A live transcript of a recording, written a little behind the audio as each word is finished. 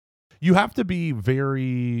you have to be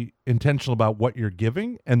very intentional about what you're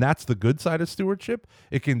giving, and that's the good side of stewardship.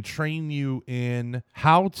 It can train you in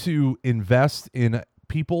how to invest in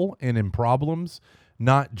people and in problems,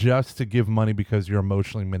 not just to give money because you're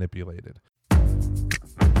emotionally manipulated.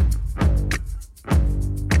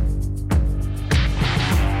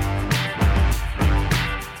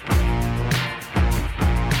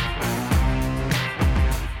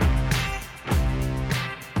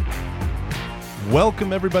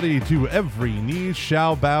 Welcome, everybody, to Every Knee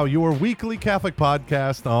Shall Bow, your weekly Catholic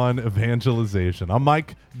podcast on evangelization. I'm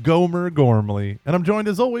Mike Gomer Gormley, and I'm joined,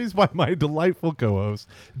 as always, by my delightful co-host,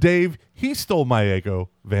 Dave. He stole my ego,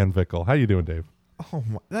 Van Vickle. How you doing, Dave? Oh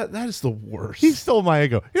my! That is the worst. He stole my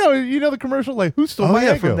ego. You know the commercial, like, who stole my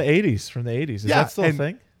ego? From the 80s. Is that still a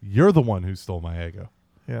thing? You're the one who stole my ego.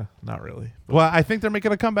 Yeah, not really. Well, I think they're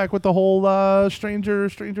making a comeback with the whole Stranger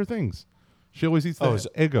Things. She always eats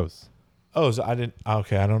the egos. Oh, so I didn't.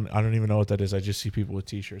 Okay, I don't even know what that is. I just see people with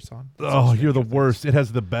T-shirts on. You're the worst. It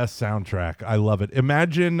has the best soundtrack. I love it.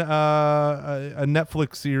 Imagine a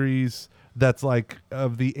Netflix series that's like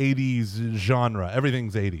of the 80s genre.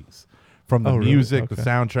 Everything's 80s. From the music, the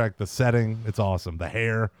soundtrack, the setting. It's awesome. The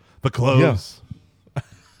hair, the clothes,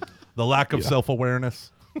 the lack of self-awareness.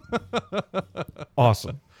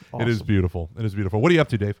 Awesome. It is beautiful. What are you up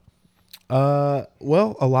to, Dave?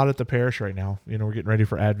 Well, a lot at the parish right now. You know, we're getting ready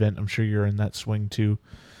for Advent. I'm sure you're in that swing too.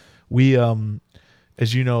 We,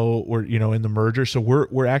 as you know, we're in the merger, so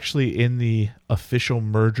we're actually in the official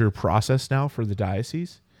merger process now for the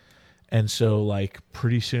diocese, and so like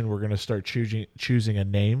pretty soon we're gonna start choosing a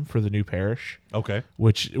name for the new parish. Okay.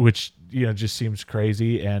 Which just seems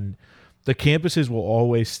crazy, and the campuses will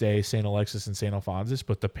always stay St. Alexis and St. Alphonsus,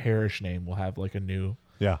 but the parish name will have like a new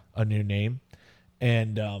name,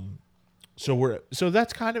 and So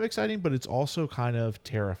that's kind of exciting, but it's also kind of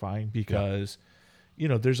terrifying because,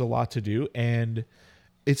 there's a lot to do, and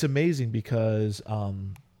it's amazing because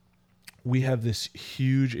we have this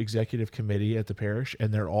huge executive committee at the parish,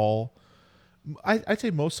 and they're all, I'd say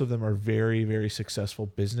most of them are very, very successful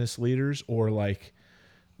business leaders or like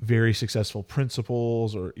very successful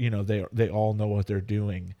principals, or they all know what they're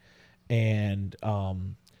doing, and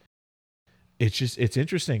it's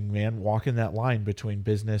interesting, man, walking that line between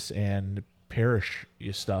business and parish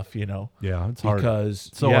stuff, Yeah, it's hard. Because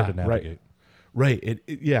it's so hard to navigate. Right. It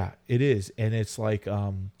is. And it's like,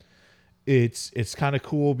 it's kind of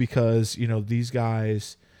cool because, these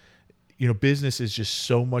guys, business is just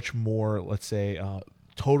so much more, let's say,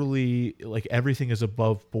 totally like everything is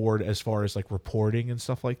above board as far as like reporting and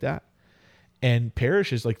stuff like that. And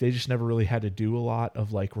parishes, like they just never really had to do a lot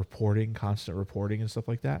of like constant reporting and stuff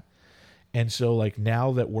like that. And so like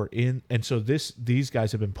now that we're in, and so these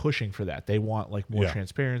guys have been pushing for that. They want like more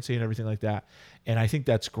transparency and everything like that. And I think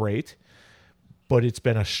that's great, but it's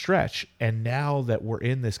been a stretch. And now that we're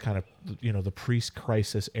in this kind of, the priest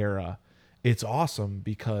crisis era, it's awesome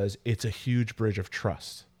because it's a huge bridge of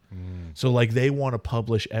trust. So like they want to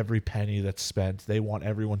publish every penny that's spent. They want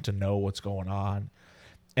everyone to know what's going on.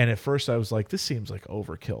 And at first I was like, this seems like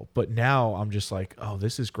overkill, but now I'm just like, oh,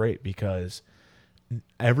 this is great because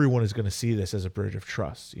everyone is going to see this as a bridge of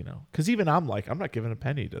trust, because even I'm like, I'm not giving a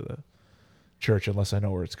penny to the church unless I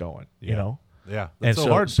know where it's going, you know? Yeah. It's so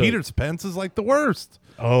hard. Peter's Pence is like the worst.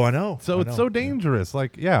 Oh, I know. So it's so dangerous.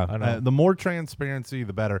 Like, I know. The more transparency,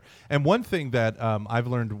 the better. And one thing that I've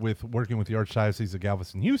learned with working with the Archdiocese of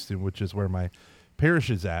Galveston, Houston, which is where my parish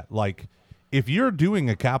is at, like if you're doing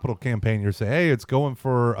a capital campaign, you're saying, hey, it's going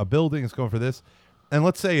for a building, it's going for this. And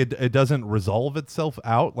let's say it doesn't resolve itself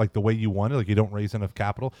out like the way you want it, like you don't raise enough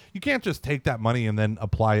capital. You can't just take that money and then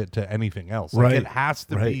apply it to anything else. Like it has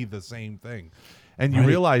to be the same thing. And you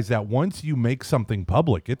realize that once you make something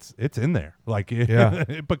public, it's in there. Like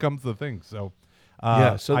it becomes the thing. So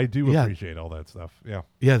so I do appreciate all that stuff.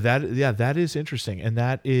 That is interesting. And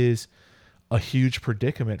that is a huge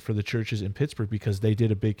predicament for the churches in Pittsburgh because they did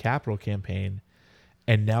a big capital campaign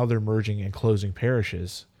and now they're merging and closing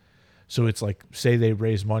parishes. So it's like, say they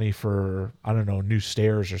raise money for, I don't know, new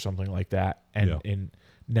stairs or something like that. And in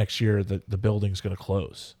next year, the building's going to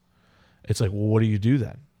close. It's like, well, what do you do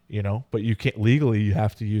then? But you can't legally, you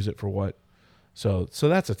have to use it for what? So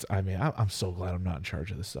that's, I'm so glad I'm not in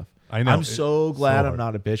charge of this stuff. I know. I'm so glad I'm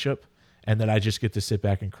not a bishop and that I just get to sit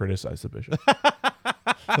back and criticize the bishop.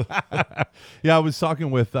 I was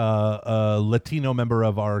talking with a Latino member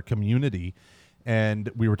of our community, and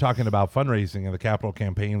we were talking about fundraising and the capital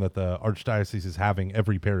campaign that the Archdiocese is having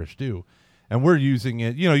every parish do. And we're using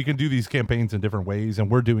it, you can do these campaigns in different ways, and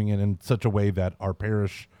we're doing it in such a way that our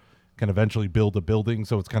parish can eventually build a building.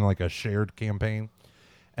 So it's kind of like a shared campaign.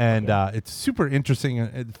 And it's super interesting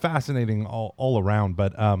and fascinating all around.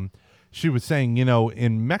 But she was saying,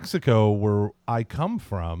 in Mexico, where I come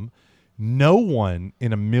from, no one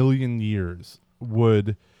in a million years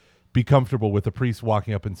would be comfortable with a priest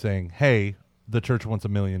walking up and saying, "Hey, the church wants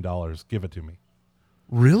 $1 million. Give it to me."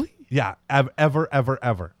 Really? Yeah. Ever.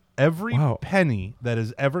 Every penny that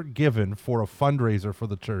is ever given for a fundraiser for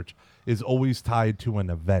the church is always tied to an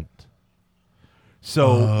event.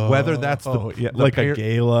 So whether that's a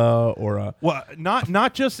gala or a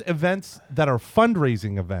not just events that are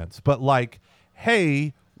fundraising events, but like,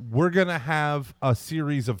 hey, we're gonna have a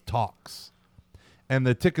series of talks, and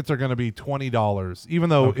the tickets are gonna be $20, even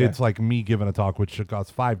though it's like me giving a talk, which should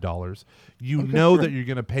cost $5. You know that you're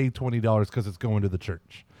gonna pay $20 because it's going to the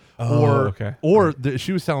church.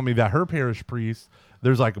 She was telling me that her parish priest,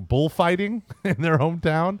 there's like bullfighting in their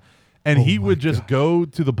hometown, and he would just go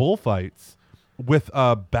to the bullfights with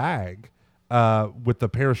a bag with the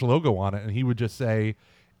parish logo on it, and he would just say,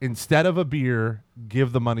 instead of a beer,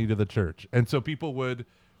 give the money to the church. And so people would,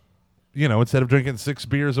 instead of drinking 6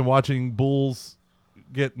 beers and watching bulls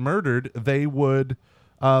get murdered, they would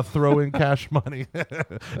throw in cash money.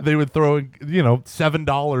 They would throw in,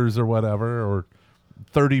 $7 or whatever, or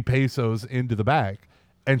 30 pesos into the bag.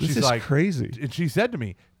 And this she's is like, crazy. And she said to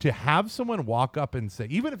me, to have someone walk up and say,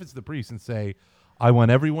 even if it's the priest, and say, I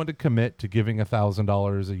want everyone to commit to giving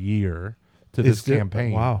 $1,000 a year to this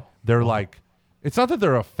campaign. Wow. They're like, it's not that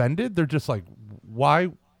they're offended. They're just like, why?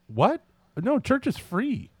 What? No, church is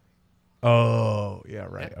free. Oh, yeah,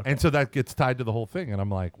 right. Okay. And so that gets tied to the whole thing. And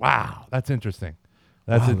I'm like, wow, that's interesting.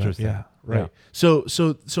 That's interesting. Yeah, right. Yeah. So,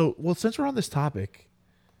 well, since we're on this topic,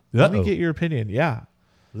 let me get your opinion. Yeah.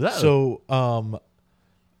 So,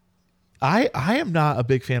 I am not a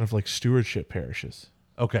big fan of like stewardship parishes.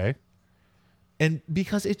 Okay. And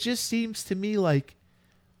because it just seems to me like,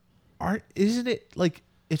 isn't it like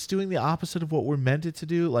it's doing the opposite of what we're meant it to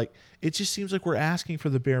do? Like, it just seems like we're asking for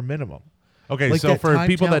the bare minimum. Okay, like so for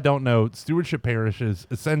people that don't know, stewardship parish is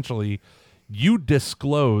essentially you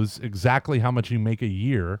disclose exactly how much you make a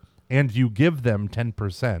year, and you give them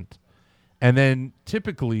 10%. And then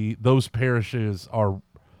typically those parishes are,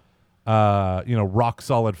 rock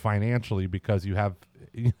solid financially because you have,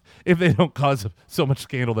 if they don't cause so much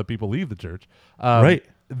scandal that people leave the church, right?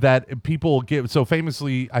 That people give. So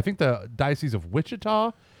famously, I think the Diocese of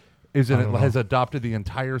Wichita has adopted the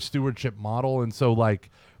entire stewardship model, and so like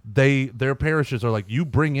their parishes are like, you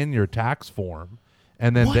bring in your tax form,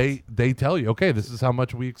 and then they tell you, okay, this is how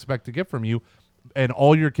much we expect to get from you, and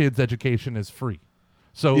all your kids' education is free.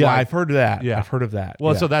 So yeah, I've heard of that. Yeah, I've heard of that.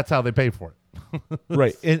 Well, so that's how they pay for it.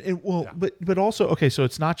 Right. And but also, okay, so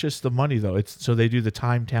it's not just the money though. It's so they do the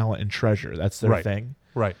time, talent, and treasure. That's their thing.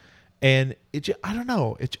 Right. And I don't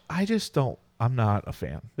know. I'm not a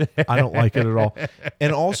fan. I don't like it at all.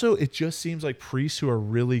 And also it just seems like priests who are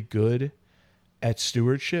really good at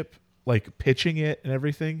stewardship, like pitching it and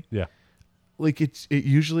everything. Yeah. Like it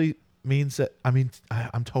usually means that, I mean,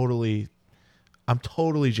 I'm totally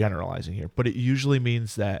generalizing here, but it usually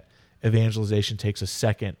means that evangelization takes a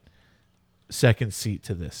second seat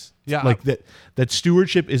to this. Yeah. Like that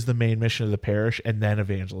stewardship is the main mission of the parish, and then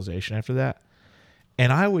evangelization after that.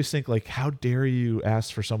 And I always think, like, how dare you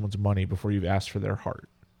ask for someone's money before you've asked for their heart?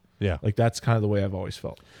 Yeah. Like, that's kind of the way I've always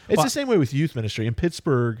felt. It's the same way with youth ministry. In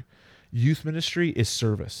Pittsburgh, youth ministry is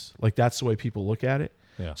service. Like, that's the way people look at it.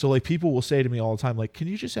 Yeah. So, like, people will say to me all the time, like, can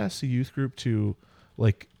you just ask the youth group to,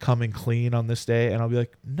 like, come and clean on this day? And I'll be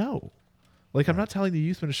like, no. Like, I'm not telling the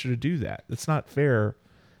youth minister to do that. That's not fair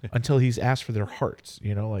until he's asked for their hearts,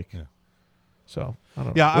 like. Yeah. So, I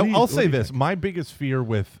don't know. Yeah, I'll say this. My biggest fear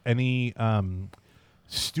with any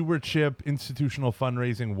stewardship, institutional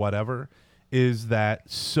fundraising, whatever, is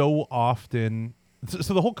that so often,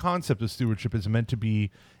 so the whole concept of stewardship is meant to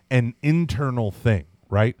be an internal thing,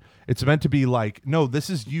 right? It's meant to be like, no, this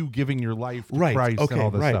is you giving your life to Christ and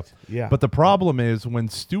all this stuff. Yeah. But the problem is when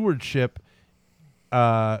stewardship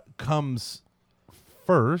comes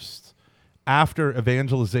first after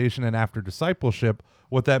evangelization and after discipleship,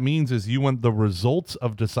 what that means is you want the results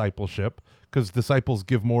of discipleship, because disciples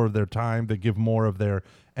give more of their time, they give more of their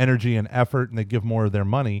energy and effort, and they give more of their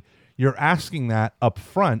money. You're asking that up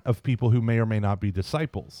front of people who may or may not be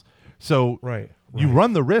disciples. So you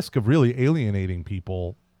run the risk of really alienating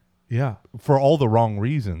people for all the wrong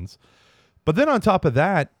reasons. But then on top of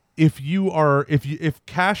that, if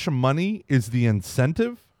cash money is the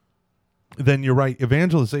incentive, then you're right.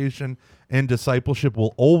 Evangelization and discipleship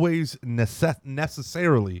will always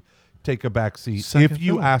necessarily take a back seat if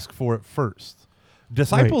you ask for it first.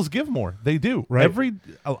 Disciples give more. They do. Right.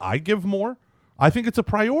 I give more. I think it's a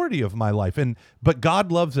priority of my life. But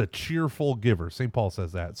God loves a cheerful giver. St. Paul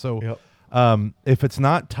says that. So If it's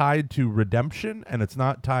not tied to redemption and it's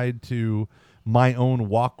not tied to my own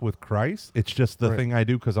walk with Christ, it's just the thing I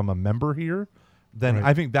do because I'm a member here, then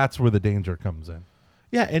I think that's where the danger comes in.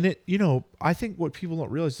 Yeah, and I think what people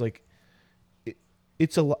don't realize, like,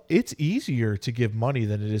 it's easier to give money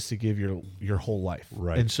than it is to give your whole life.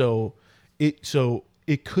 Right. And so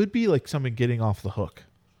it could be like someone getting off the hook.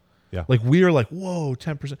 Yeah. Like we are like, whoa,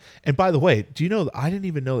 10%. And by the way, do you know I didn't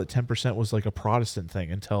even know that 10% was like a Protestant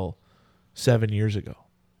thing until 7 years ago.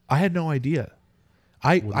 I had no idea.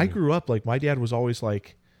 I grew up like my dad was always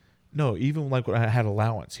like, no, even like when I had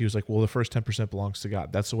allowance, he was like, well, the first 10% belongs to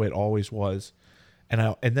God. That's the way it always was.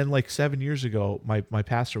 And then like 7 years ago, my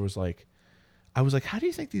pastor was like, I was like, how do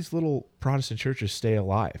you think these little Protestant churches stay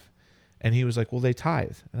alive? And he was like, well, they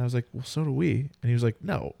tithe. And I was like, well, so do we. And he was like,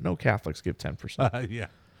 no Catholics give 10%. Yeah.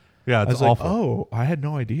 Yeah, it's awful. like, oh, I had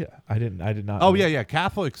no idea. I did not. Oh, yeah.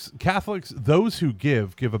 Catholics, those who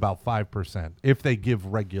give about 5% if they give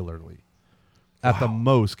regularly. At the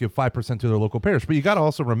most, give 5% to their local parish. But you got to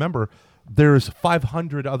also remember, there's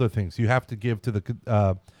 500 other things you have to give to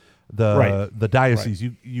the diocese.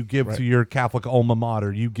 You give to your Catholic alma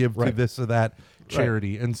mater. You give to this or that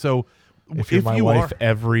charity. And so, if you're my wife,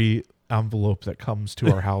 every envelope that comes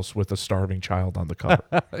to our house with a starving child on the cover.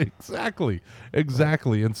 Exactly.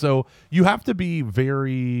 And so you have to be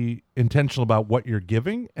very intentional about what you're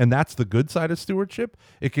giving, and that's the good side of stewardship.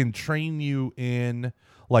 It can train you in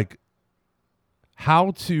like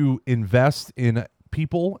how to invest in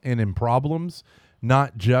people and in problems,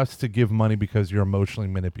 not just to give money because you're emotionally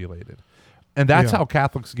manipulated. And that's how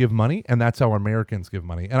Catholics give money, and that's how Americans give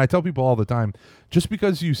money. And I tell people all the time, just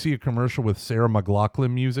because you see a commercial with Sarah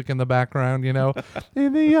McLachlan music in the background, in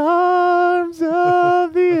the arms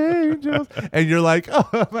of the angels, and you're like,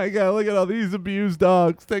 oh my God, look at all these abused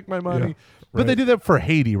dogs, take my money. Yeah, but they do that for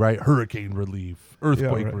Haiti, right? Hurricane relief,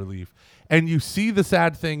 earthquake relief. And you see the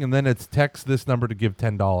sad thing, and then it's text this number to give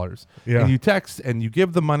 $10. Yeah. And you text, and you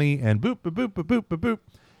give the money, and boop, boop, boop, boop, boop, boop, boop.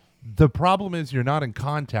 The problem is you're not in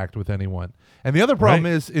contact with anyone. And the other problem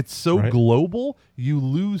is it's so global, you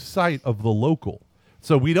lose sight of the local.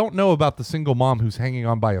 So we don't know about the single mom who's hanging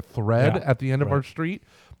on by a thread at the end of our street,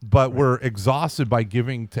 but we're exhausted by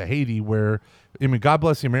giving to Haiti where, I mean, God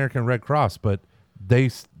bless the American Red Cross, but they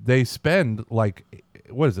spend like,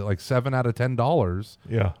 what is it, like $7 out of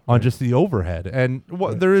 $10 on just the overhead. And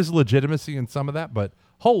there is legitimacy in some of that, but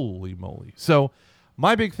holy moly. So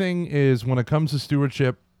my big thing is when it comes to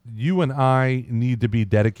stewardship, you and I need to be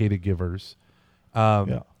dedicated givers.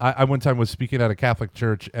 I one time was speaking at a Catholic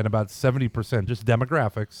church, and about 70%, just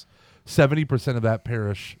demographics, 70% of that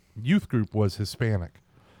parish youth group was Hispanic.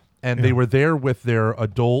 And they were there with their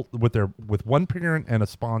adult, with one parent and a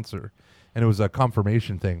sponsor. And it was a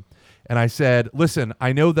confirmation thing. And I said, listen,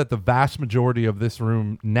 I know that the vast majority of this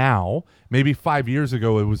room now, maybe 5 years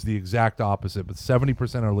ago, it was the exact opposite, but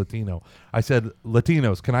 70% are Latino. I said,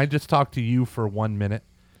 Latinos, can I just talk to you for 1 minute?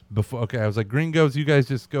 I was like, gringos, you guys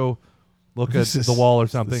just go look at the wall or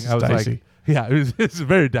something. I was dicey. Like, it's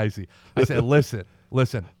very dicey. I said,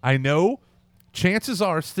 listen, I know chances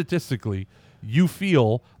are statistically you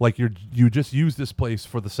feel like you just use this place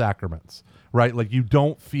for the sacraments, right? Like you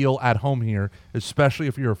don't feel at home here, especially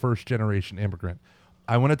if you're a first generation immigrant.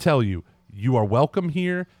 I want to tell you, you are welcome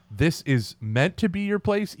here. This is meant to be your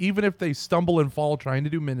place, even if they stumble and fall trying to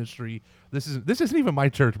do ministry. This isn't even my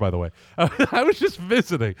church, by the way. I was just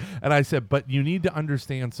visiting. And I said, but you need to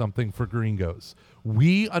understand something for gringos.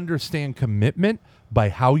 We understand commitment by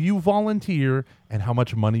how you volunteer and how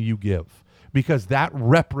much money you give, because that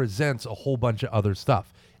represents a whole bunch of other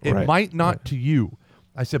stuff. It might not to you.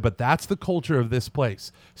 I said, but that's the culture of this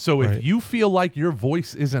place. So if you feel like your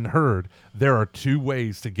voice isn't heard, there are two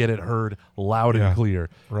ways to get it heard loud and clear.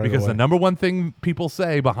 Because the number one thing people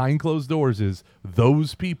say behind closed doors is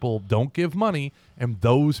those people don't give money and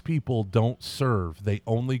those people don't serve. They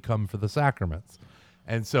only come for the sacraments.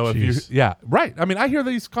 And so if you, I mean, I hear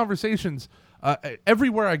these conversations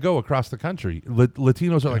everywhere I go across the country.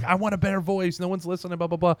 Latinos are like, I want a better voice. No one's listening, blah,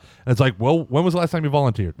 blah, blah. And it's like, well, when was the last time you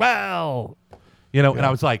volunteered? Well, and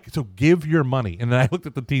I was like, so give your money. And then I looked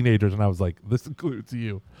at the teenagers and I was like, this includes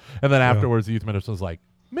you. And then afterwards, the youth minister was like,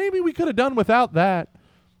 maybe we could have done without that.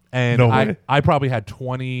 And I probably had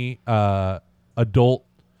 20 adult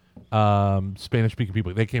Spanish-speaking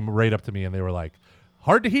people. They came right up to me and they were like,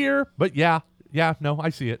 hard to hear, but no, I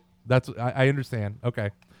see it. I understand. Okay.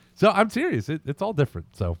 So I'm serious. It's all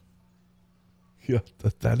different. So yeah,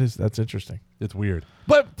 that's interesting. It's weird.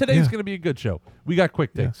 But today's going to be a good show. We got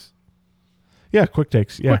quick takes. Yeah, quick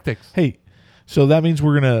takes. Yeah. Quick takes. Hey, So that means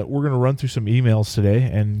we're gonna run through some emails today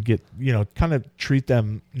and get, kind of treat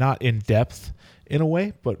them not in depth in a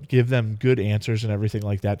way, but give them good answers and everything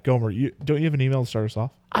like that. Gomer, don't you have an email to start us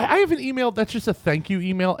off? I have an email that's just a thank you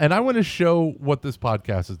email, and I want to show what this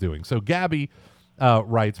podcast is doing. So Gabby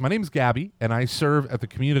writes, my name is Gabby, and I serve at the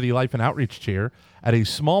Community Life and Outreach Chair at a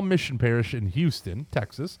small mission parish in Houston,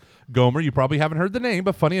 Texas. Gomer, you probably haven't heard the name,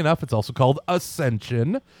 but funny enough, it's also called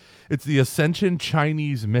Ascension. It's the Ascension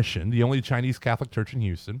Chinese Mission, the only Chinese Catholic church in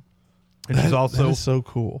Houston. And she's also that is so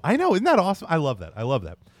cool. I know, isn't that awesome? I love that.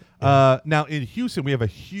 Yeah. Now in Houston, we have a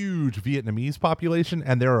huge Vietnamese population,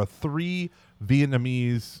 and there are 3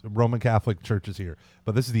 Vietnamese Roman Catholic churches here,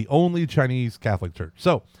 but this is the only Chinese Catholic church.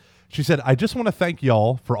 So she said, I just want to thank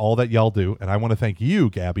y'all for all that y'all do, and I want to thank you,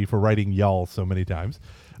 Gabby, for writing y'all so many times.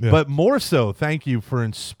 Yeah. But more so, thank you for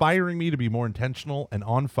inspiring me to be more intentional and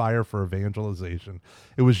on fire for evangelization.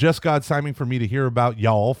 It was just God's timing for me to hear about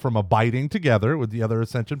y'all from Abiding Together with the other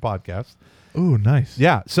Ascension podcast. Oh, nice.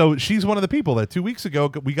 Yeah, so she's one of the people that 2 weeks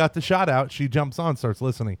ago we got the shout out. She jumps on, starts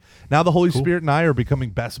listening. Now the Holy Spirit and I are becoming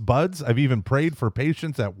best buds. I've even prayed for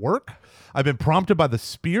patience at work. I've been prompted by the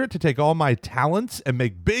Spirit to take all my talents and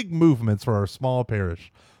make big movements for our small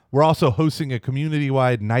parish. We're also hosting a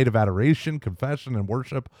community-wide night of adoration, confession, and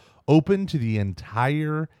worship open to the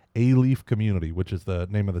entire A-Leaf community, which is the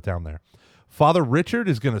name of the town there. Father Richard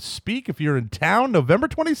is going to speak if you're in town November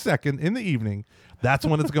 22nd in the evening. That's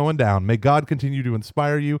when it's going down. May God continue to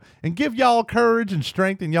inspire you and give y'all courage and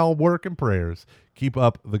strength in y'all work and prayers. Keep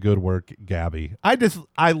up the good work, Gabby.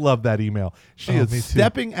 I love that email. She is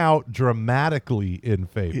stepping out dramatically in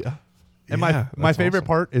faith. Yeah. And my favorite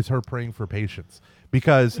part is her praying for patience,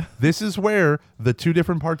 because this is where the 2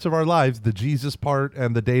 different parts of our lives, the Jesus part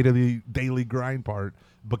and the daily grind part,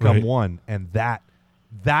 become one. And that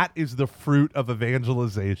is the fruit of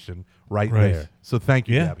evangelization right there. So thank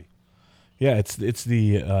you, Gabby. Yeah, it's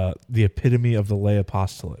the epitome of the lay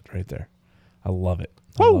apostolate right there. I love it.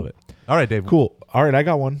 I love it. All right, Dave. Cool. All right, I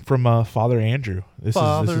got one from Father Andrew.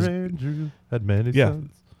 Father Andrew had many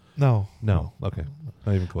sons. No. Okay.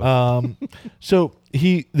 Not even close. So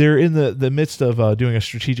they're in the midst of doing a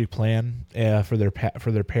strategic plan for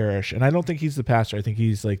their parish, and I don't think he's the pastor. I think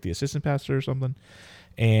he's like the assistant pastor or something.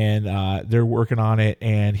 And they're working on it,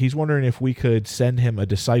 and he's wondering if we could send him a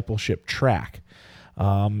discipleship track.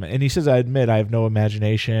 And he says, I admit I have no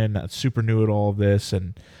imagination, I'm super new at all of this,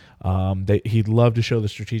 and he'd love to show the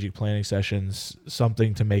strategic planning sessions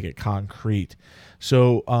something to make it concrete.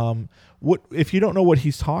 So what if you don't know what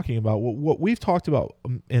he's talking about, what we've talked about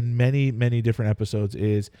in many, many different episodes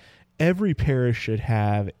is every parish should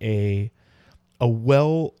have a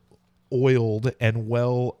well-oiled and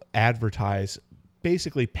well-advertised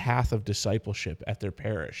basically path of discipleship at their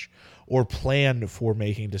parish, or plan for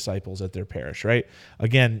making disciples at their parish, right?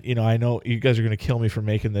 Again, I know you guys are going to kill me for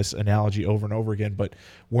making this analogy over and over again, but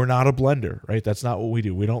we're not a blender, right? That's not what we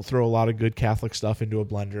do. We don't throw a lot of good Catholic stuff into a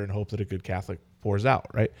blender and hope that a good Catholic pours out,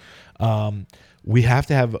 right? We have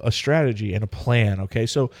to have a strategy and a plan, okay?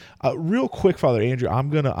 So real quick, Father Andrew,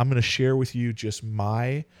 I'm gonna share with you just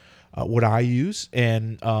my what I use,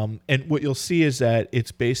 and what you'll see is that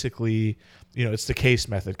it's basically, it's the case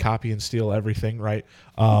method, copy and steal everything, right?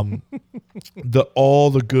 All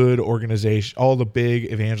the good organization, all the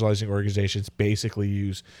big evangelizing organizations basically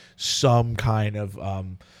use some kind of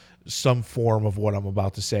some form of what I'm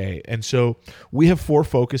about to say. And so we have 4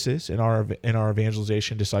 focuses in our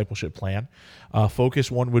evangelization discipleship plan.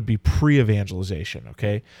 Focus 1 would be pre-evangelization,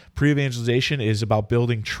 okay? Pre-evangelization is about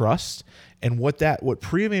building trust, and what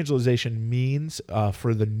pre-evangelization means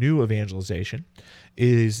for the new evangelization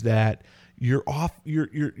is that your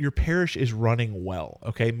parish is running well,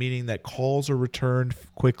 okay? Meaning that calls are returned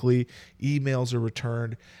quickly, emails are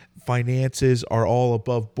returned, finances are all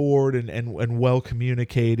above board and well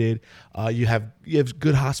communicated. You have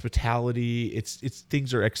good hospitality. It's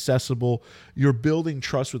things are accessible. You're building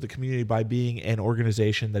trust with the community by being an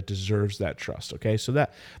organization that deserves that trust. Okay, so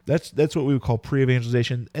that's what we would call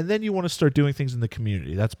pre-evangelization, and then you want to start doing things in the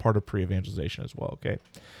community. That's part of pre-evangelization as well. Okay.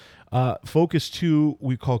 Focus 2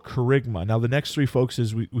 we call Kerygma. Now the next 3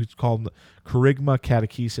 focuses we call Kerygma,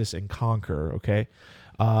 Catechesis, and Conquer. Okay.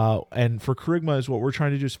 And for Kerygma is what we're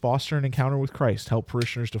trying to do is foster an encounter with Christ, help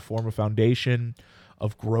parishioners to form a foundation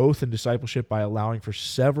of growth and discipleship by allowing for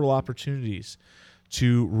several opportunities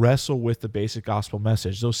to wrestle with the basic gospel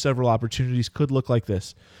message. Those several opportunities could look like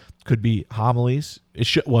this. Could be homilies.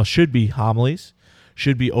 Should be homilies.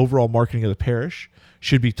 Should be overall marketing of the parish.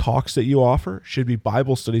 should be talks that you offer, should be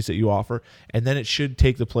Bible studies that you offer, and then it should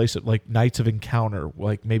take the place of like nights of encounter,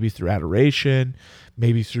 like maybe through adoration,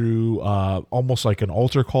 maybe through almost like an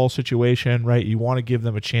altar call situation, right? You want to give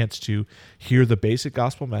them a chance to hear the basic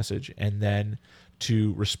gospel message and then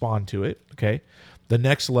to respond to it, okay? The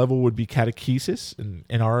next level would be catechesis,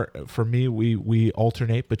 and for me, we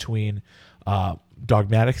alternate between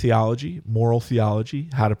dogmatic theology, moral theology,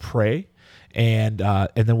 how to pray, and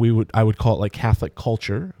then I would call it like Catholic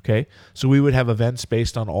culture, okay? So we would have events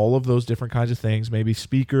based on all of those different kinds of things, maybe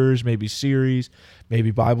speakers, maybe series,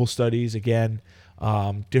 maybe Bible studies, again,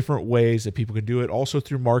 different ways that people can do it. Also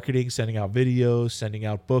through marketing, sending out videos, sending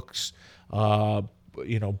out books,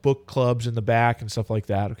 book clubs in the back and stuff like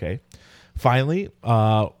that, okay? Finally,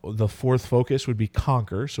 the fourth focus would be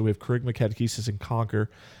Conquer. So we have Kerygma, Catechesis, and Conquer.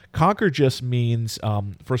 Conquer just means,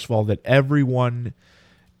 first of all, that everyone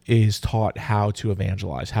is taught how to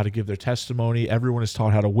evangelize, how to give their testimony. Everyone is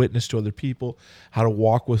taught how to witness to other people, how to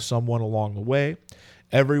walk with someone along the way.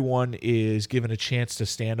 Everyone is given a chance to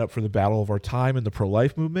stand up for the battle of our time in the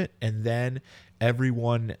pro-life movement, and then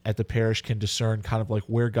everyone at the parish can discern kind of like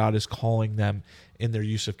where God is calling them in their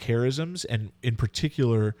use of charisms, and in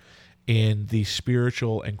particular in the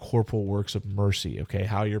spiritual and corporal works of mercy, okay,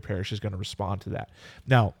 how your parish is going to respond to that.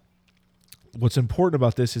 Now, what's important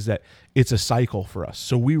about this is that it's a cycle for us.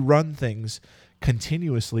 So we run things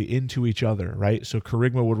continuously into each other, right? So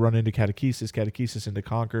Kerygma would run into catechesis into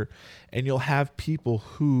Conquer, and you'll have people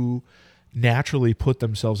who naturally put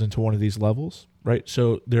themselves into one of these levels, right?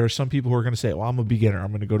 So there are some people who are going to say, well, I'm a beginner, I'm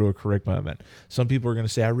going to go to a Kerygma event. Some people are going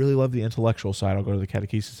to say, I really love the intellectual side, I'll go to the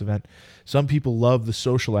catechesis event. Some people love the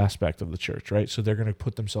social aspect of the church, right? So they're going to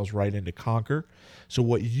put themselves right into Conquer. So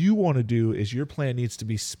what you want to do is your plan needs to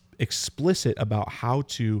be explicit about how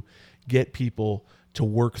to get people to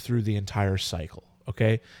work through the entire cycle,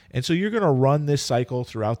 okay? And so you're going to run this cycle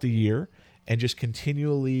throughout the year and just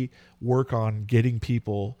continually work on getting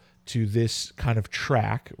people to this kind of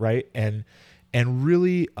track, right? And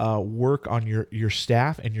really work on your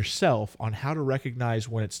staff and yourself on how to recognize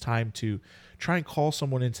when it's time to try and call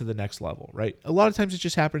someone into the next level, right? A lot of times it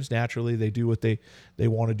just happens naturally. They do what they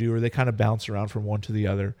want to do, or they kind of bounce around from one to the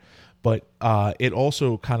other. But it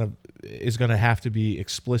also kind of is going to have to be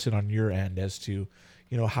explicit on your end as to,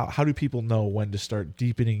 how do people know when to start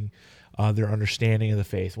deepening their understanding of the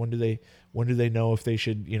faith? When do they know if they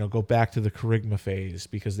should, go back to the Kerygma phase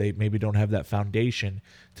because they maybe don't have that foundation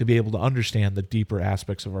to be able to understand the deeper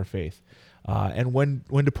aspects of our faith, and when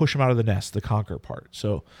to push them out of the nest, the Conquer part.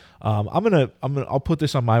 So I'll put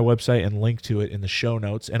this on my website and link to it in the show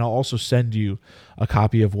notes, and I'll also send you a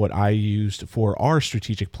copy of what I used for our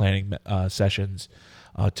strategic planning sessions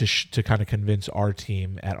to kind of convince our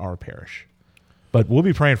team at our parish. But we'll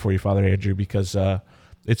be praying for you, Father Andrew, because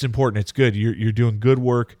it's important. It's good. You're doing good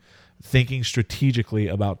work, thinking strategically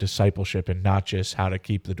about discipleship and not just how to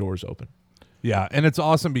keep the doors open. Yeah, and it's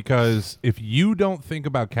awesome because if you don't think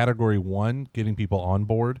about category 1, getting people on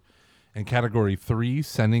board, and category 3,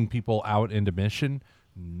 sending people out into mission,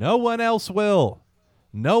 no one else will.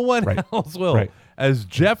 No one else will. Right. As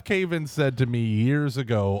Jeff Cavin said to me years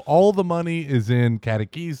ago, all the money is in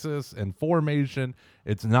catechesis and formation.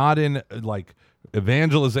 It's not in like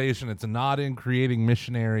evangelization. It's not in creating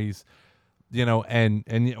missionaries.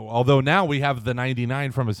 And although now we have the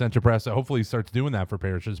 99 from Essentia Press that hopefully starts doing that for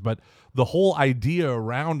parishes, but the whole idea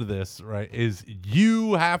around this, right, is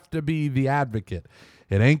you have to be the advocate.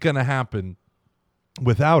 It ain't going to happen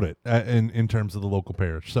without it in terms of the local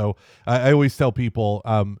parish. So I always tell people,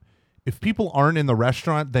 if people aren't in the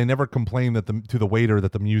restaurant, they never complain to the waiter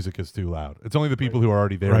that the music is too loud. It's only the people who are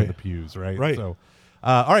already there in the pews, right? Right. So.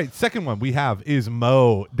 All right, second one we have is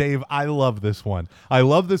Mo. Dave, I love this one. I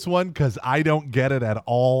love this one because I don't get it at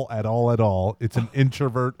all. It's an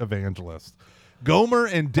introvert evangelist. Gomer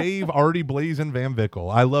and Dave already blazing Van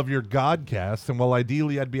Vickle. I love your Godcast, and while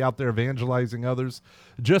ideally I'd be out there evangelizing others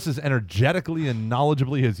just as energetically and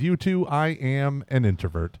knowledgeably as you two, I am an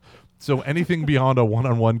introvert. So anything beyond a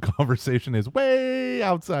one-on-one conversation is way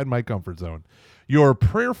outside my comfort zone. Your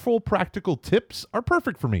prayerful, practical tips are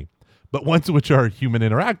perfect for me, but ones which are human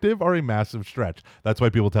interactive are a massive stretch. That's why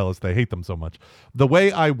people tell us they hate them so much. The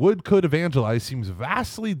way I could evangelize seems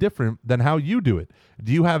vastly different than how you do it.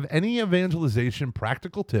 Do you have any evangelization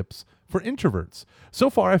practical tips for introverts? So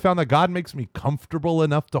far, I found that God makes me comfortable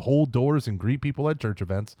enough to hold doors and greet people at church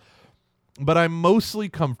events, but I'm mostly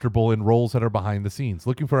comfortable in roles that are behind the scenes,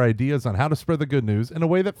 looking for ideas on how to spread the good news in a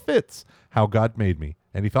way that fits how God made me.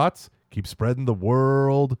 Any thoughts? Keep spreading the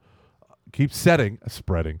word keep setting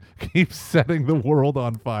the world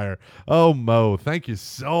on fire. Oh, Mo, thank you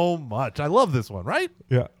so much. I love this one, right?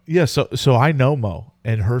 Yeah. So I know Mo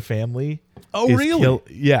and her family. Oh, really?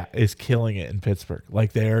 Is killing it in Pittsburgh.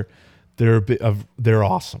 Like they're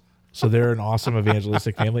awesome. So they're an awesome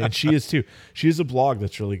evangelistic family, and she is too. She has a blog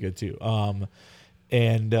that's really good too. That's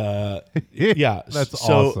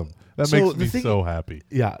awesome. That makes me so happy.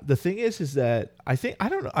 Yeah, the thing is that I think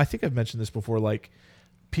I've mentioned this before. Like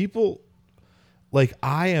people, like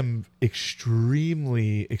I am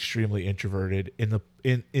extremely introverted in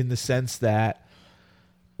the sense that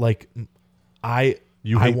like I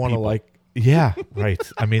want to like. Yeah, right.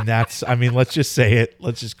 I mean, let's just say it.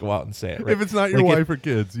 Let's just go out and say it. Right? If it's not your wife or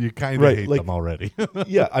kids, you kind of hate them already.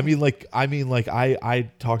 Yeah, I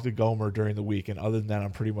talk to Gomer during the week, and other than that,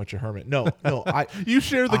 I'm pretty much a hermit. No, you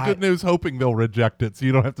share the good news, hoping they'll reject it, so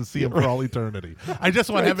you don't have to see them for all eternity. I just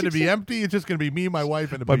want heaven to be empty. It's just going to be me, my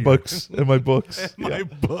wife, and my books. My books.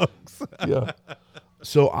 Yeah.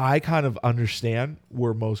 So I kind of understand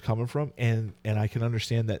where Mo's coming from, and I can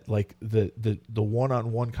understand that like the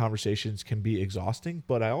one-on-one conversations can be exhausting,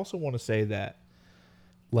 but I also want to say that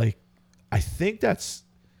like I think that's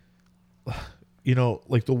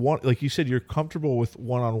like the one, like you said, you're comfortable with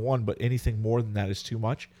one-on-one, but anything more than that is too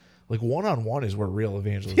much. Like one-on-one is where real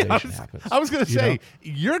evangelization happens. I was going to say,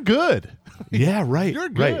 you're good. Yeah, right. You're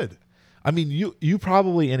good. Right. I mean, you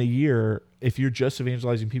probably in a year, if you're just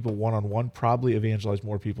evangelizing people one-on-one, probably evangelize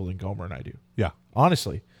more people than Gomer and I do. Yeah.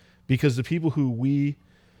 Honestly. Because the people who we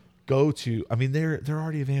go to, I mean, they're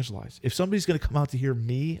already evangelized. If somebody's going to come out to hear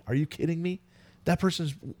me, are you kidding me? That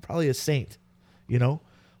person's probably a saint,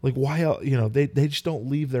 Like why, they just don't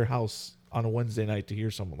leave their house on a Wednesday night to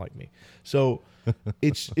hear someone like me. So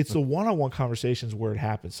it's the one-on-one conversations where it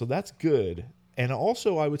happens. So that's good. And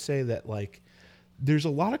also I would say that like, there's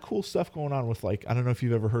a lot of cool stuff going on with like, I don't know if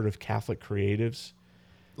you've ever heard of Catholic Creatives.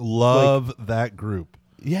 Love that group.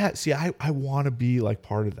 Yeah. See, I want to be like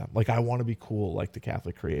part of them. Like I want to be cool like the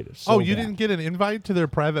Catholic Creatives. So you didn't get an invite to their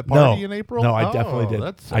private party in April? No, I definitely did.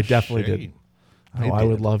 I definitely did. No, I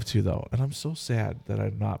would love to though. And I'm so sad that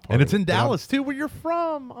I'm not part of it. And it's in Dallas too, where you're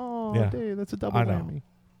from. Oh, yeah. Dave, that's a double whammy.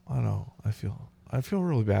 I know. I feel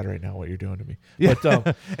really bad right now what you're doing to me. Yeah.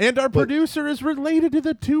 But, and our producer is related to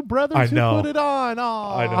the two brothers who put it on.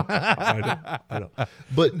 Oh. I know.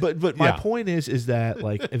 But my point is that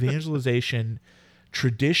like evangelization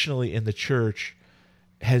traditionally in the church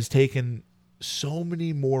has taken so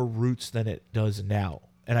many more roots than it does now.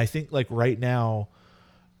 And I think like right now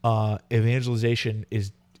evangelization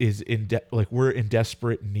is we're in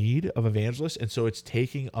desperate need of evangelists, and so it's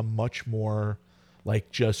taking a much more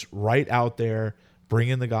like just right out there,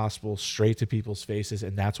 bringing the gospel straight to people's faces,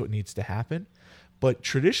 and that's what needs to happen. But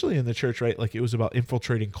traditionally in the church, right, like it was about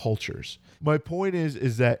infiltrating cultures. My point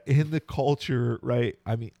is that in the culture, right,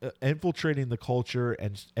 I mean, infiltrating the culture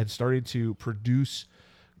and starting to produce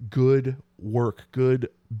good work, good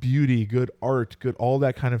beauty, good art, good all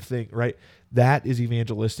that kind of thing, right? That is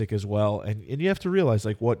evangelistic as well. And you have to realize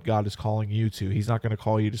like what God is calling you to. He's not going to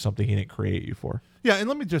call you to something he didn't create you for. Yeah, and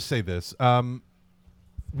let me just say this.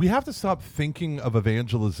 We have to stop thinking of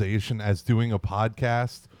evangelization as doing a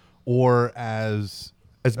podcast or as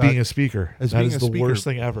being a speaker. That is the worst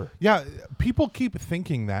thing ever. Yeah, people keep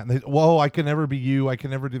thinking that. And I can never be you. I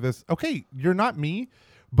can never do this. Okay, you're not me,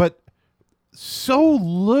 but so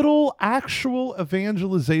little actual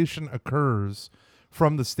evangelization occurs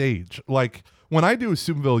from the stage. Like when I do a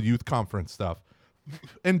Steubenville Youth Conference stuff,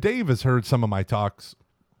 and Dave has heard some of my talks,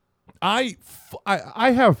 I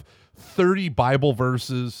have 30 Bible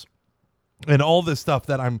verses and all this stuff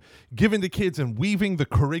that I'm giving to kids and weaving the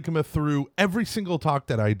charisma through every single talk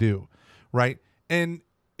that I do, right? And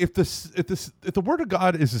if the word of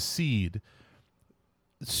God is a seed,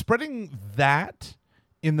 spreading that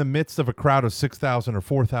in the midst of a crowd of 6,000 or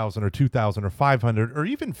 4,000 or 2,000 or 500 or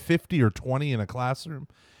even 50 or 20 in a classroom,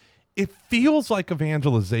 it feels like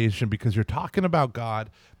evangelization because you're talking about God,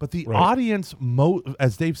 but the audience,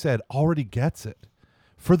 as Dave said, already gets it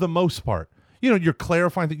for the most part. You're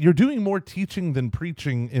clarifying that you're doing more teaching than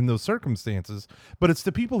preaching in those circumstances, but it's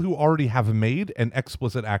the people who already have made an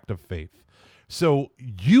explicit act of faith. So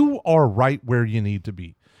you are right where you need to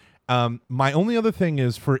be. My only other thing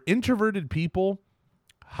is for introverted people,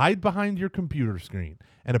 hide behind your computer screen.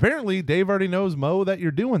 And apparently Dave already knows, Mo, that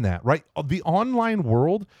you're doing that, right? The online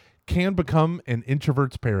world can become an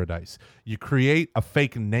introvert's paradise. You create a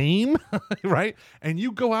fake name, right? And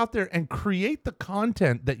you go out there and create the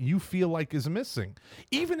content that you feel like is missing.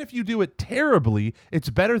 Even if you do it terribly, it's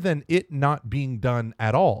better than it not being done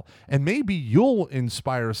at all. And maybe you'll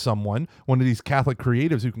inspire someone, one of these Catholic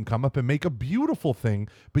creatives who can come up and make a beautiful thing,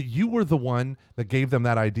 but you were the one that gave them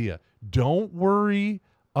that idea. Don't worry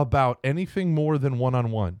about anything more than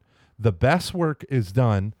one-on-one. The best work is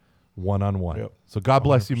done one-on-one. Yep. So God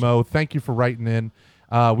bless 100%. You, Mo. Thank you for writing in.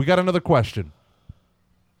 We got another question.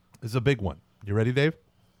 This is a big one. You ready, Dave?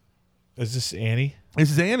 Is this Annie? This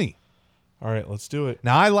is Annie. All right, let's do it.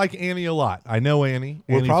 Now, I like Annie a lot. I know Annie.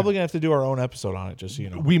 We're probably gonna have to do our own episode on it, just so you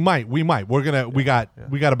know. We might. We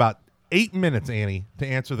got about 8 minutes, Annie, to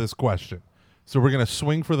answer this question. So we're gonna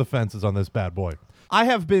swing for the fences on this bad boy. I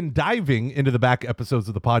have been diving into the back episodes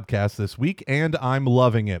of the podcast this week, and I'm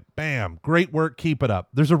loving it. Bam. Great work. Keep it up.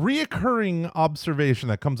 There's a reoccurring observation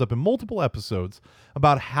that comes up in multiple episodes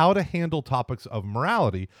about how to handle topics of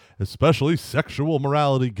morality, especially sexual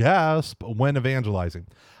morality, gasp, when evangelizing.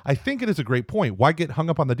 I think it is a great point. Why get hung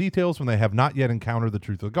up on the details when they have not yet encountered the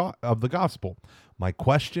truth of the gospel? My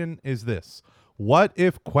question is this. What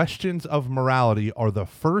if questions of morality are the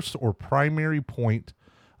first or primary point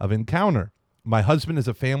of encounter? My husband is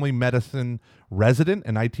a family medicine resident,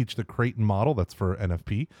 and I teach the Creighton model. That's for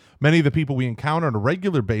NFP. Many of the people we encounter on a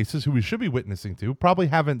regular basis who we should be witnessing to probably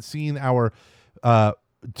haven't seen our faith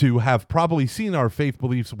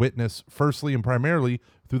beliefs witness firstly and primarily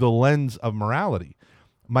through the lens of morality.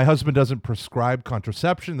 My husband doesn't prescribe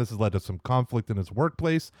contraception. This has led to some conflict in his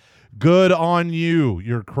workplace. Good on you.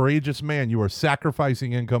 You're a courageous man. You are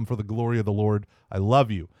sacrificing income for the glory of the Lord. I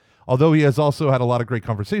love you. Although he has also had a lot of great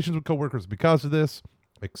conversations with coworkers because of this,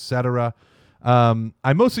 etc.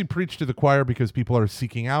 I mostly preach to the choir because people are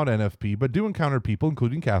seeking out NFP, but do encounter people,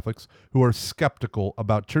 including Catholics, who are skeptical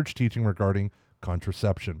about church teaching regarding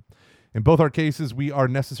contraception. In both our cases, we are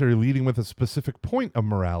necessarily leading with a specific point of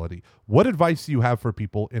morality. What advice do you have for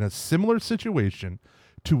people in a similar situation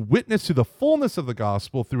to witness to the fullness of the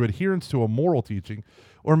gospel through adherence to a moral teaching,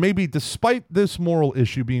 or maybe despite this moral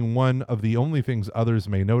issue being one of the only things others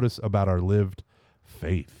may notice about our lived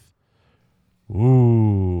faith?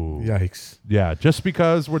 Ooh. Yikes. Yeah, just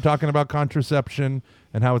because we're talking about contraception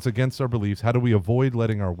and how it's against our beliefs, how do we avoid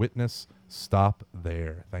letting our witness stop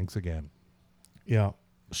there? Thanks again. Yeah.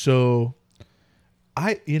 So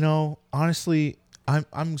honestly,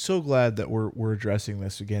 I'm so glad that we're addressing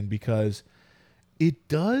this again, because it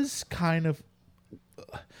does kind of,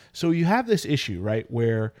 so you have this issue, right,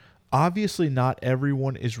 where obviously not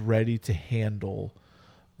everyone is ready to handle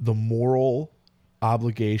the moral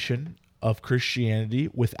obligation of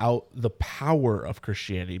Christianity without the power of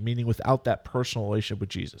Christianity, meaning without that personal relationship with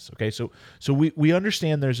Jesus. Okay, so we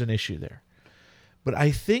understand there's an issue there. But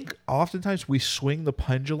I think oftentimes we swing the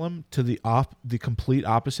pendulum to the complete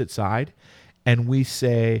opposite side, and we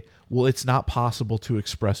say, well, it's not possible to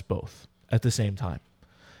express both at the same time.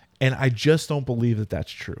 And I just don't believe that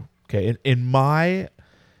that's true. Okay, in my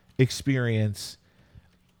experience,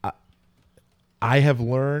 I have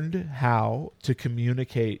learned how to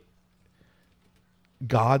communicate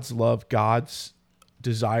God's love, God's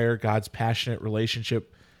desire, God's passionate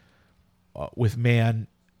relationship with man,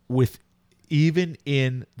 with even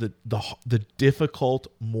in the difficult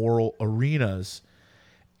moral arenas,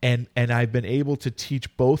 and I've been able to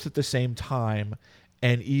teach both at the same time,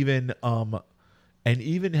 and even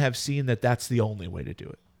have seen that that's the only way to do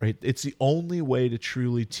it. Right? It's the only way to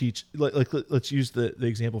truly teach. Like let's use the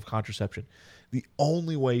example of contraception. The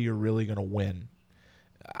only way you're really going to win.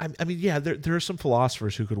 I mean, yeah, there are some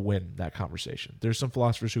philosophers who could win that conversation. There's some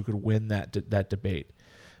philosophers who could win that debate,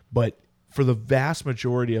 but for the vast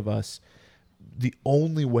majority of us, the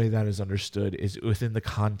only way that is understood is within the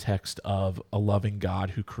context of a loving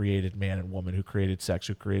God who created man and woman, who created sex,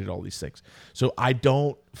 who created all these things. So I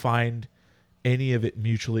don't find any of it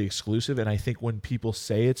mutually exclusive. And I think when people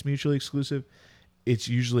say it's mutually exclusive, it's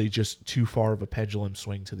usually just too far of a pendulum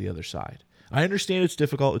swing to the other side. I understand it's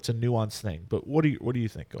difficult. It's a nuanced thing. But what do you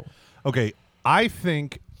think, Cole? Okay, I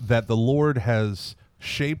think that the Lord has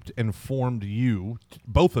shaped and formed you,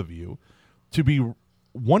 both of you, to be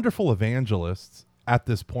wonderful evangelists at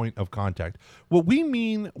this point of contact. What we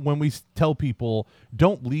mean when we tell people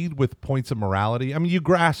don't lead with points of morality, I mean, you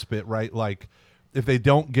grasp it, right? Like if they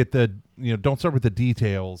don't get don't start with the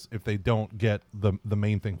details if they don't get the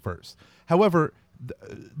main thing first. However,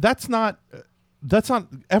 that's not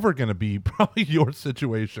ever going to be probably your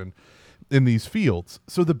situation in these fields.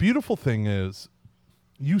 So the beautiful thing is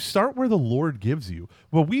you start where the Lord gives you.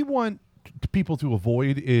 What we want people to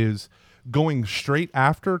avoid is going straight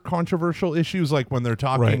after controversial issues, like when they're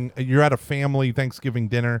talking, you're at a family Thanksgiving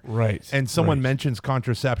dinner, and someone mentions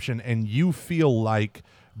contraception, and you feel like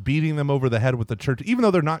beating them over the head with the church, even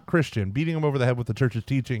though they're not Christian, beating them over the head with the church's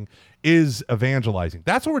teaching is evangelizing.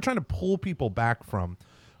 That's what we're trying to pull people back from,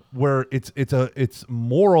 where it's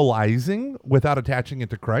moralizing without attaching it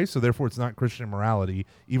to Christ, so therefore it's not Christian morality,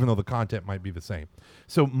 even though the content might be the same.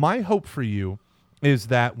 So my hope for you is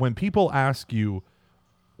that when people ask you,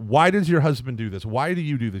 why does your husband do this? Why do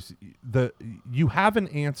you do this? You have an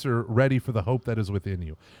answer ready for the hope that is within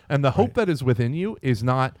you. And the hope that is within you is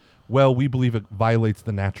not, well, we believe it violates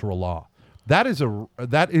the natural law. That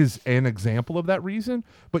is an example of that reason,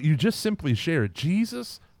 but you just simply share,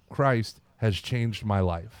 Jesus Christ has changed my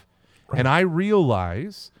life. And I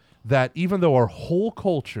realize that even though our whole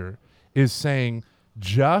culture is saying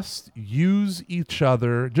just use each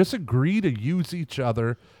other, just agree to use each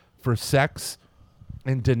other for sex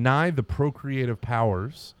and deny the procreative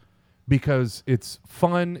powers because it's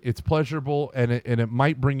fun, it's pleasurable, and it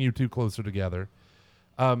might bring you two closer together.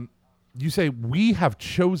 You say, we have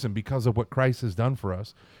chosen, because of what Christ has done for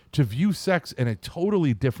us, to view sex in a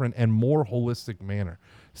totally different and more holistic manner.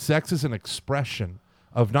 Sex is an expression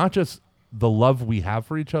of not just the love we have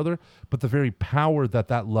for each other, but the very power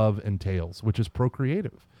that love entails, which is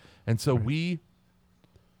procreative. And so we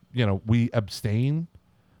abstain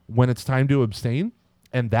when it's time to abstain,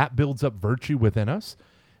 and that builds up virtue within us,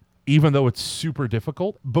 even though it's super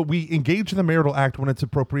difficult. But we engage in the marital act when it's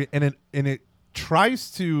appropriate, and it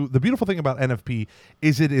tries to. The beautiful thing about NFP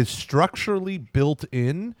is it is structurally built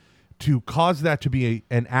in to cause that to be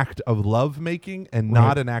an act of love making and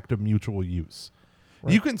not an act of mutual use.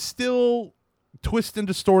 You can still twist and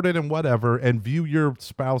distort it and whatever and view your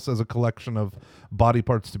spouse as a collection of body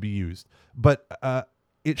parts to be used. But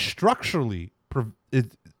it structurally,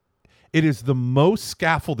 it is the most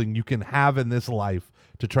scaffolding you can have in this life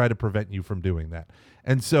to try to prevent you from doing that.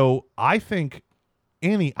 And so I think,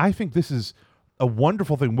 Annie, this is a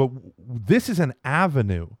wonderful thing. Well, this is an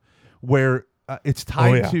avenue where it's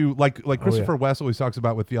tied to, like Christopher West always talks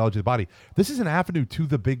about with theology of the body. This is an avenue to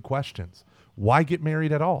the big questions. Why get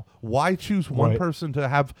married at all? Why choose one person to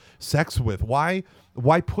have sex with? Why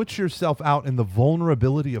put yourself out in the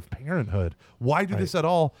vulnerability of parenthood? Why do this at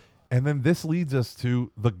all? And then this leads us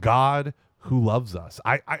to the God who loves us.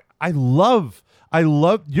 I love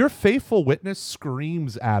your faithful witness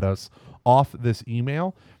screams at us off this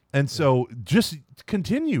email. And so just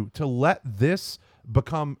continue to let this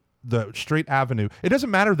become the straight avenue. It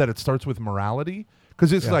doesn't matter that it starts with morality,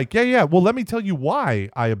 because it's like, well, let me tell you why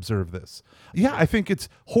I observe this. Yeah, I think it's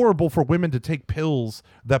horrible for women to take pills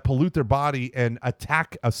that pollute their body and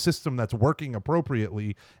attack a system that's working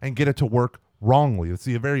appropriately and get it to work wrongly. It's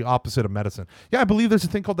the very opposite of medicine. Yeah, I believe there's a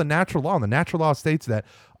thing called the natural law, and the natural law states that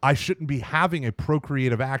I shouldn't be having a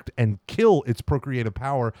procreative act and kill its procreative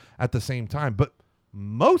power at the same time. But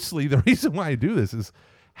mostly the reason why I do this is,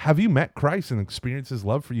 have you met Christ and experienced his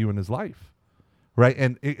love for you in his life? Right?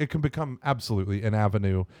 And it can become absolutely an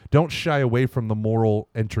avenue. Don't shy away from the moral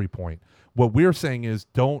entry point. What we're saying is,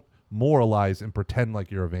 don't moralize and pretend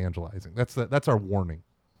like you're evangelizing. That's our warning.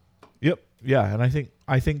 Yep. Yeah. And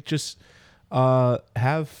I think just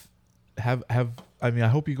have I mean, I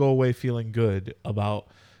hope you go away feeling good about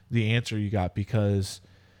the answer you got, because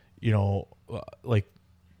like,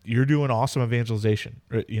 you're doing awesome evangelization.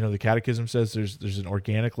 The Catechism says there's an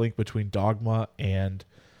organic link between dogma and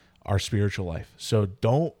our spiritual life. So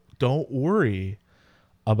don't worry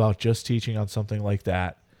about just teaching on something like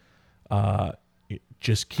that.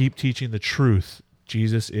 Just keep teaching the truth.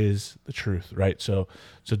 Jesus is the truth, right? So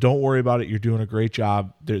don't worry about it. You're doing a great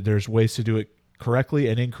job. There's ways to do it correctly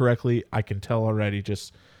and incorrectly. I can tell already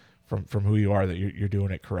just from who you are that you're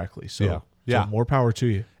doing it correctly. So more power to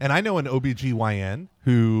you. And I know an OBGYN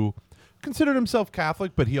who considered himself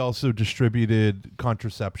Catholic, but he also distributed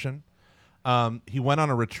contraception. He went on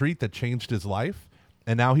a retreat that changed his life,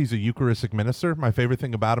 and now he's a Eucharistic minister. My favorite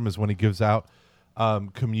thing about him is when he gives out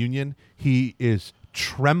communion, he is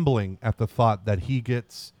trembling at the thought that he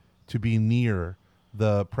gets to be near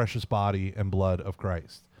the precious body and blood of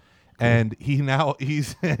Christ. And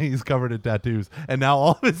he's covered in tattoos, and now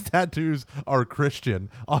all of his tattoos are Christian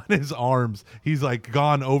on his arms. He's like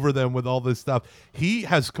gone over them with all this stuff. He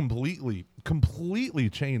has completely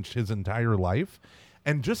changed his entire life.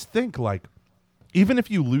 And just think, like, even if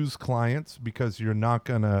you lose clients because you're not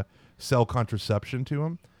gonna sell contraception to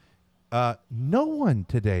them, no one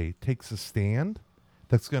today takes a stand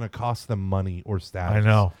that's going to cost them money or status. I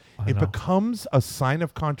know. It becomes a sign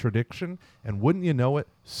of contradiction, and wouldn't you know it,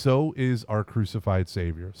 so is our crucified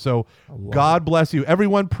Savior. So God bless you.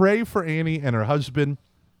 Everyone, pray for Annie and her husband.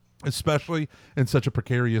 especially in such a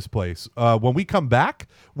precarious place. When we come back,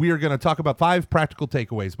 we are going to talk about 5 practical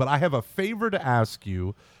takeaways, but I have a favor to ask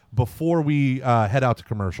you before we head out to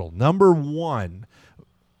commercial. Number 1,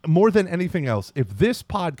 more than anything else, if this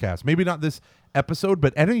podcast, maybe not this episode,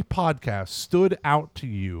 but any podcast stood out to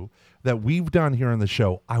you that we've done here on the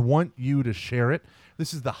show, I want you to share it.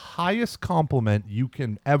 This is the highest compliment you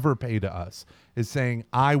can ever pay to us, is saying,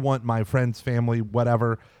 I want my friends, family,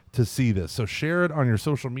 whatever, to see this. So share it on your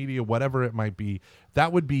social media, whatever it might be.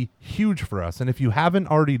 That would be huge for us. And if you haven't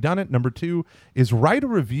already done it, number 2 is write a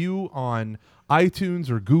review on iTunes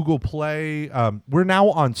or Google Play. We're now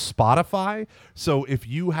on Spotify. So if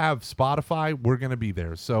you have Spotify, we're going to be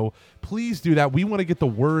there. So please do that. We want to get the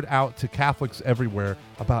word out to Catholics everywhere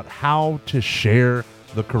about how to share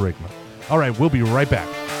the Kerygma. All right, we'll be right back.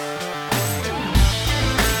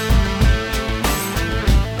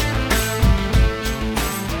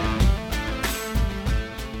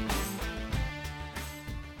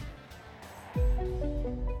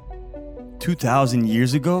 "2,000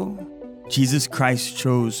 years ago, Jesus Christ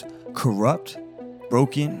chose corrupt,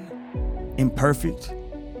 broken, imperfect,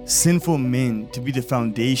 sinful men to be the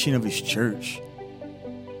foundation of his church.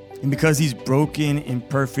 And because these broken,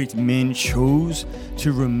 imperfect men chose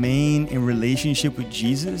to remain in relationship with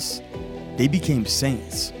Jesus, they became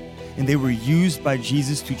saints. And they were used by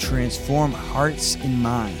Jesus to transform hearts and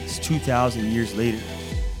minds 2,000 years later.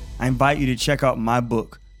 I invite you to check out my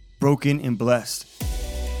book, Broken and Blessed,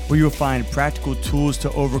 where you'll find practical tools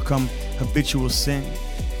to overcome habitual sin,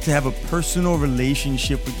 to have a personal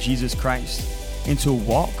relationship with Jesus Christ, and to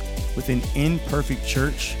walk with an imperfect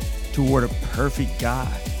church toward a perfect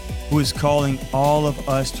God who is calling all of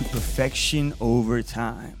us to perfection over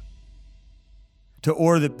time. To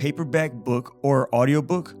order the paperback book or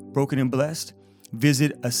audiobook, Broken and Blessed,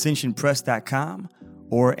 visit ascensionpress.com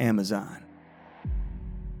or Amazon.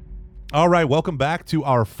 All right, welcome back to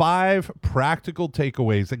our 5 practical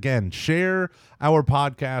takeaways. Again, share our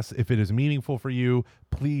podcast if it is meaningful for you,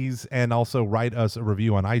 please, and also write us a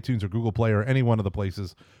review on iTunes or Google Play or any one of the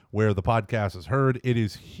places where the podcast is heard. It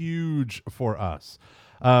is huge for us.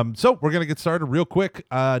 So we're going to get started real quick.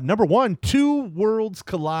 Number 1, 2 worlds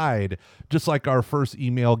collide. Just like our first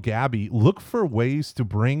email, Gabby, look for ways to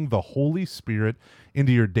bring the Holy Spirit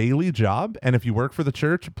into your daily job. And if you work for the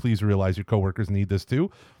church, please realize your coworkers need this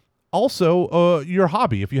too. Also, your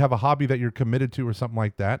hobby. If you have a hobby that you're committed to or something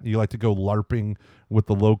like that, you like to go LARPing with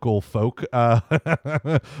the local folk,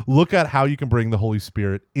 look at how you can bring the Holy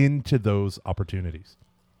Spirit into those opportunities.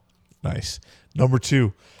 Nice. Number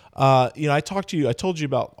 2, I told you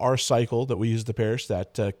about our cycle that we use at the parish,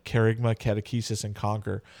 that Kerygma, Catechesis, and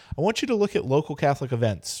Conquer. I want you to look at local Catholic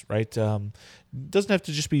events, right? Doesn't have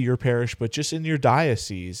to just be your parish, but just in your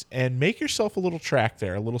diocese, and make yourself a little track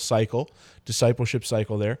there, a little cycle, discipleship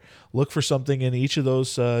cycle there. Look for something in each of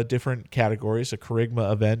those different categories, a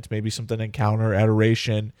Kerygma event, maybe something encounter,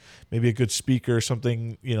 adoration, maybe a good speaker,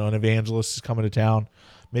 something, an evangelist is coming to town,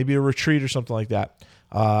 maybe a retreat or something like that.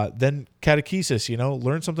 Then catechesis,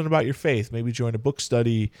 learn something about your faith. Maybe join a book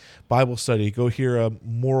study, Bible study, go hear a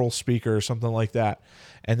moral speaker or something like that.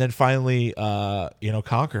 And then finally,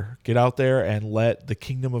 conquer. Get out there and let the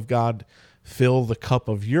kingdom of God fill the cup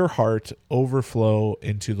of your heart, overflow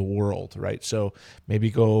into the world, right? So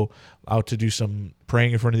maybe go out to do some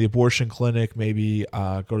praying in front of the abortion clinic, maybe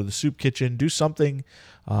go to the soup kitchen, do something,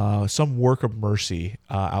 some work of mercy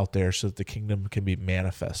out there so that the kingdom can be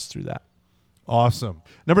manifest through that. Awesome.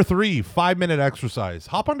 Number 3, 5-minute exercise.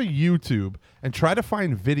 Hop onto YouTube and try to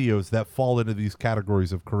find videos that fall into these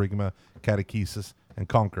categories of Kerygma, Catechesis, and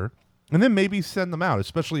Conquer. And then maybe send them out,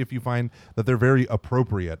 especially if you find that they're very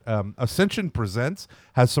appropriate. Ascension Presents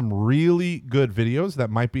has some really good videos that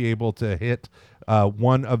might be able to hit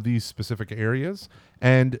one of these specific areas.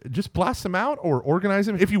 And just blast them out or organize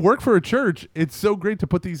them. If you work for a church, it's so great to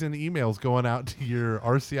put these in emails going out to your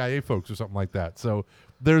RCIA folks or something like that. So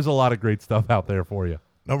there's a lot of great stuff out there for you.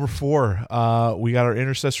 Number 4, we got our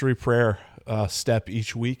intercessory prayer step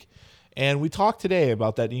each week. And we talked today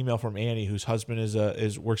about that email from Annie, whose husband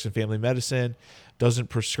works in family medicine, doesn't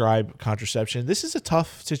prescribe contraception. This is a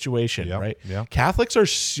tough situation, right? Yeah. Catholics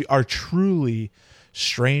are truly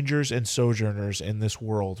strangers and sojourners in this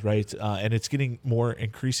world, right? And it's getting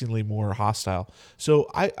increasingly more hostile. So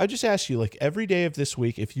I just ask you, every day of this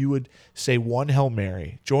week, if you would say one Hail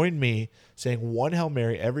Mary, join me saying one Hail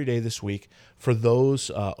Mary every day this week for those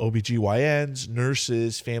OBGYNs,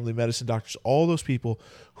 nurses, family medicine doctors, all those people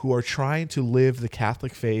who are trying to live the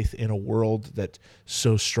Catholic faith in a world that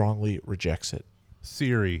so strongly rejects it.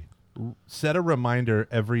 Siri, set a reminder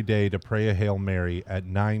every day to pray a Hail Mary at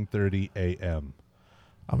 9:30 a.m.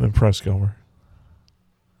 I'm impressed, Gomer.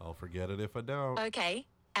 Oh, forget it if I don't. Okay,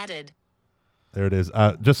 added. There it is.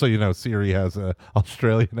 Just so you know, Siri has an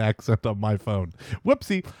Australian accent on my phone.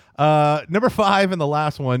 Whoopsie. Number 5 and the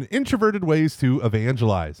last one, introverted ways to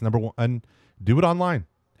evangelize. Number 1, do it online.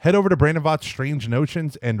 Head over to Brandon Vought's Strange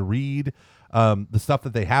Notions and read the stuff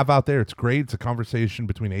that they have out there. It's great. It's a conversation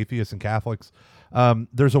between atheists and Catholics.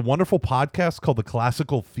 There's a wonderful podcast called the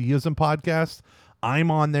Classical Theism Podcast.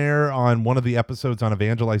 I'm on there on one of the episodes on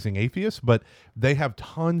evangelizing atheists, but they have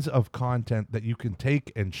tons of content that you can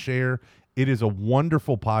take and share. It is a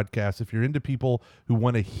wonderful podcast if you're into people who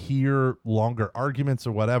want to hear longer arguments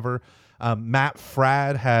or whatever. Matt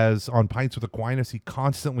Fradd has on Pints with Aquinas, he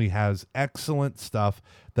constantly has excellent stuff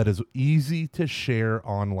that is easy to share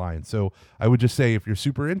online. So I would just say if you're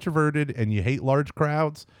super introverted and you hate large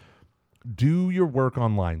crowds, do your work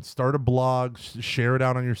online. Start a blog, share it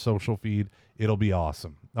out on your social feed. It'll be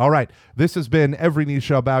awesome. All right. This has been Every Knee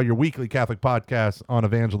Shall Bow, your weekly Catholic podcast on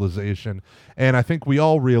evangelization. And I think we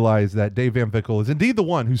all realize that Dave Van Vickle is indeed the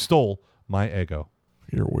one who stole my ego.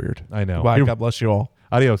 You're weird. I know. Bye. God bless you all.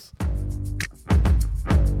 Adios.